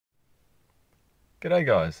G'day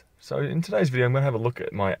guys, so in today's video I'm going to have a look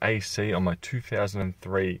at my AC on my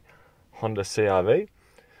 2003 Honda CRV.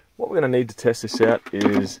 What we're going to need to test this out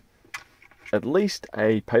is at least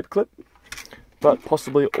a paperclip, but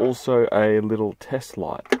possibly also a little test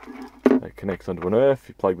light that connects onto an earth.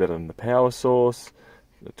 You plug that in the power source,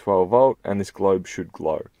 the 12 volt, and this globe should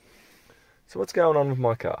glow. So what's going on with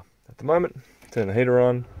my car? At the moment, turn the heater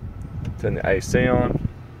on, turn the AC on,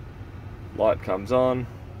 light comes on,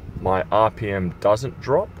 my RPM doesn't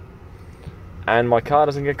drop, and my car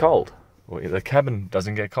doesn't get cold, or the cabin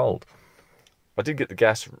doesn't get cold. I did get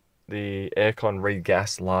the aircon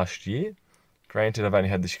re-gas last year. Granted, I've only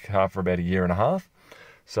had this car for about a year and a half,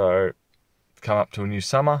 so come up to a new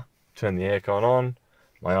summer, turn the aircon on,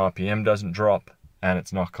 my RPM doesn't drop, and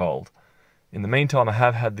it's not cold. In the meantime, I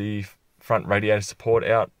have had the front radiator support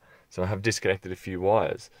out, so I have disconnected a few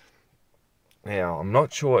wires. Now, I'm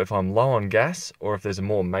not sure if I'm low on gas or if there's a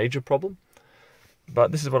more major problem,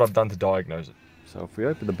 but this is what I've done to diagnose it. So if we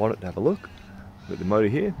open the bonnet to have a look, with the motor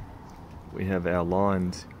here, we have our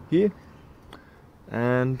lines here,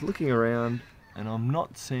 and looking around, and I'm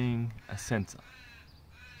not seeing a sensor,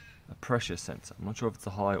 a pressure sensor. I'm not sure if it's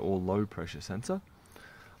a high or low pressure sensor.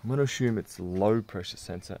 I'm going to assume it's a low pressure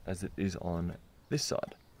sensor as it is on this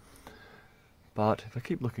side. But if I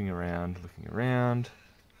keep looking around,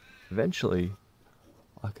 eventually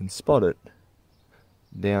I can spot it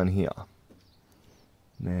down here.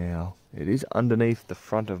 Now, it is underneath the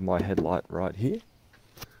front of my headlight right here.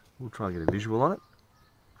 We'll try and get a visual on it.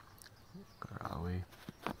 Where are we?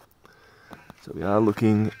 So we are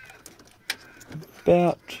looking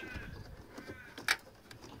about,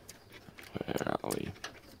 where are we?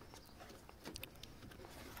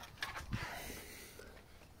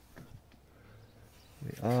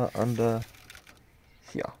 We are under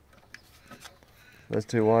here. Those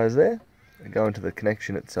two wires there go into the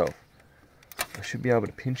connection itself. I should be able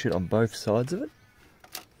to pinch it on both sides of it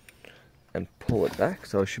and pull it back,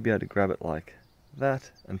 so I should be able to grab it like that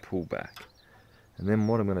and pull back. And then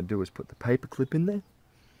what I'm going to do is put the paper clip in there.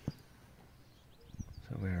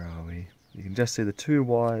 So where are we? You can just see the two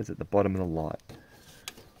wires at the bottom of the light.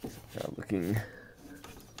 Now looking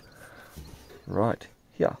right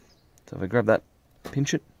here. So if I grab that,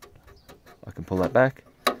 pinch it, I can pull that back,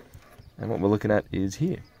 and what we're looking at is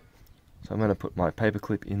here. So I'm going to put my paper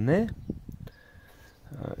clip in there.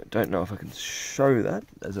 I don't know if I can show that,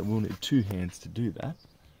 as I will need two hands to do that.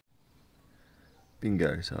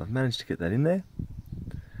 Bingo, so I've managed to get that in there.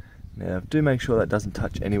 Now do make sure that doesn't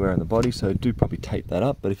touch anywhere on the body, so do probably tape that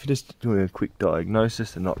up, but if you're just doing a quick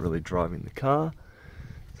diagnosis and not really driving the car,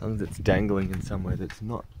 as long as it's dangling in somewhere that's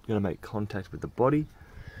not going to make contact with the body,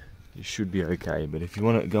 you should be okay. But if you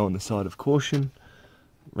want to go on the side of caution,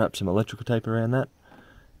 wrap some electrical tape around that,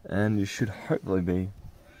 and you should hopefully be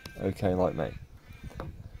okay like me.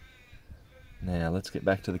 Now let's get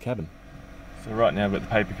back to the cabin. So right now I've got the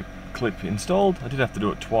paper clip installed. I did have to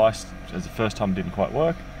do it twice, as the first time it didn't quite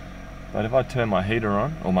work. But if I turn my heater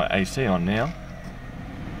on, or my AC on now,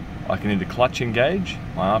 I can either clutch engage,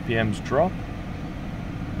 my RPMs drop,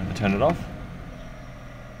 if I turn it off,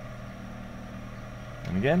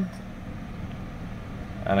 and again,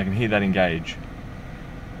 and I can hear that engage.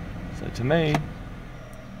 So to me,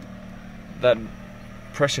 that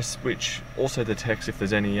pressure switch also detects if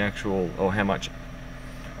there's any actual, or how much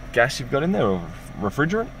gas you've got in there, or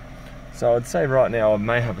refrigerant. So I'd say right now I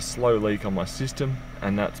may have a slow leak on my system,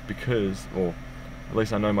 and that's because, or at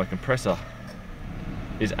least I know my compressor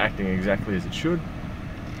is acting exactly as it should.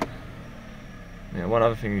 Now one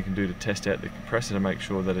other thing you can do to test out the compressor to make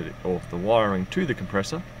sure that or the wiring to the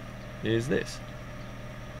compressor is this.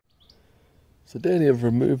 So down here I've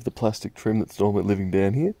removed the plastic trim that's normally living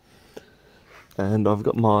down here, and I've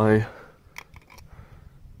got my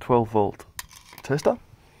 12 volt tester,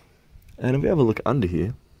 and if we have a look under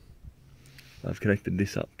here, I've connected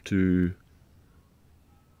this up to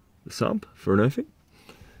the sump for an earthing,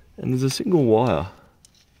 and there's a single wire.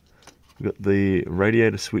 We've got the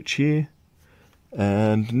radiator switch here,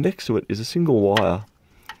 and next to it is a single wire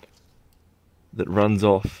that runs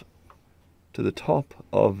off to the top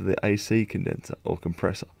of the AC condenser or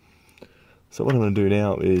compressor. So what I'm going to do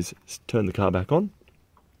now is turn the car back on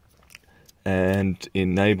and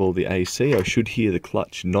enable the AC. I should hear the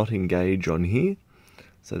clutch not engage on here,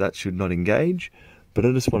 so that should not engage, but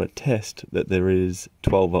I just want to test that there is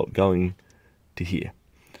 12 volt going to here,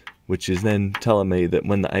 which is then telling me that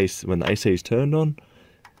when the AC is turned on,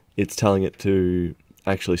 it's telling it to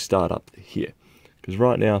actually start up here. Because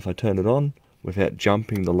right now if I turn it on without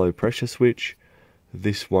jumping the low pressure switch,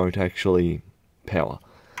 this won't actually power.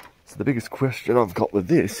 So the biggest question I've got with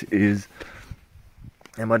this is,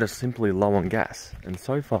 am I just simply low on gas? And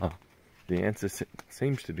so far, the answer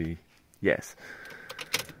seems to be yes.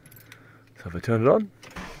 So if I turn it on,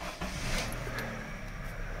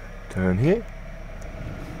 turn here,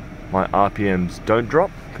 my RPMs don't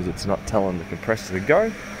drop because it's not telling the compressor to go.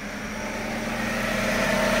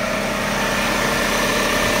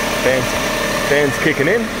 Fans kicking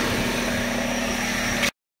in.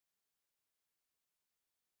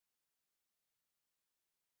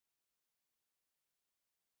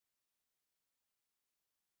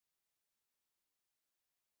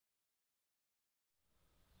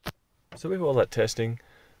 So with all that testing,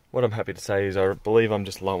 what I'm happy to say is I believe I'm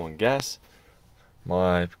just low on gas.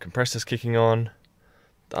 My compressor's kicking on,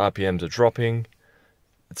 the RPMs are dropping,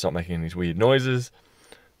 it's not making any weird noises.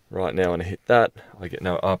 Right now when I hit that, I get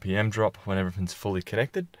no RPM drop when everything's fully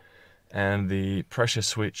connected, and the pressure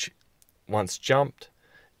switch, once jumped,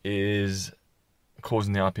 is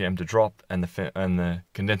causing the RPM to drop and the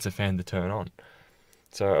condenser fan to turn on.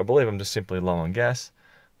 So I believe I'm just simply low on gas.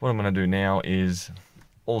 What I'm going to do now is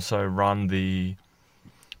also run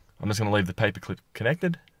I'm just going to leave the paperclip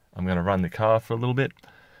connected. I'm going to run the car for a little bit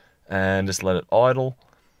and just let it idle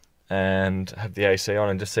and have the AC on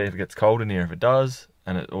and just see if it gets cold in here. If it does,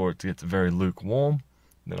 or it gets very lukewarm,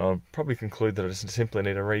 then I'll probably conclude that I just simply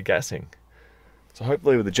need a regassing. So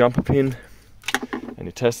hopefully with the jumper pin and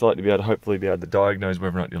your test light, to be able to hopefully be able to diagnose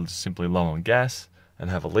whether or not you're just simply low on gas and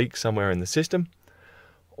have a leak somewhere in the system,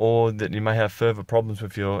 or that you may have further problems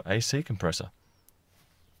with your AC compressor.